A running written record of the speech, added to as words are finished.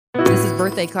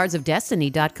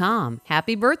birthdaycardsofdestiny.com.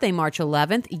 Happy birthday, March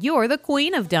 11th. You're the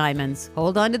Queen of Diamonds.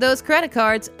 Hold on to those credit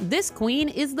cards. This queen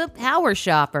is the power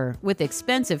shopper. With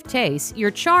expensive tastes, you're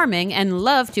charming and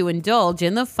love to indulge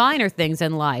in the finer things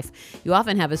in life. You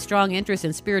often have a strong interest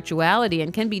in spirituality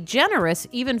and can be generous,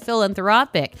 even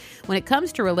philanthropic. When it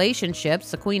comes to relationships,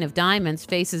 the Queen of Diamonds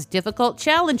faces difficult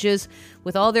challenges.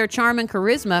 With all their charm and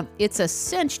charisma, it's a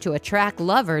cinch to attract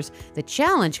lovers. The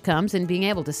challenge comes in being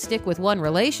able to stick with one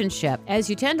relationship, as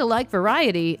you tend to like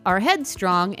variety, are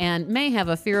headstrong, and may have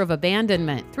a fear of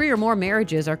abandonment. 3 or more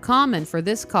marriages are common for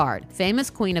this card. Famous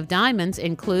Queen of Diamonds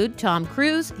include Tom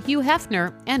Cruise, Hugh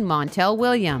Hefner, and Montel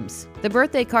Williams. The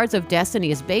Birthday Cards of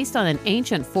Destiny is based on an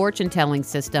ancient fortune-telling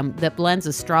system that blends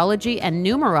astrology and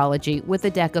numerology with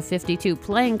a deck of 52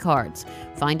 playing cards.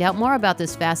 Find out more about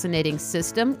this fascinating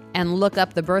system and look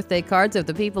up the birthday cards of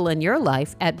the people in your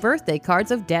life at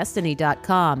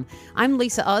birthdaycardsofdestiny.com. I'm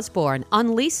Lisa Osborne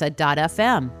on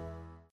Lisa.fm.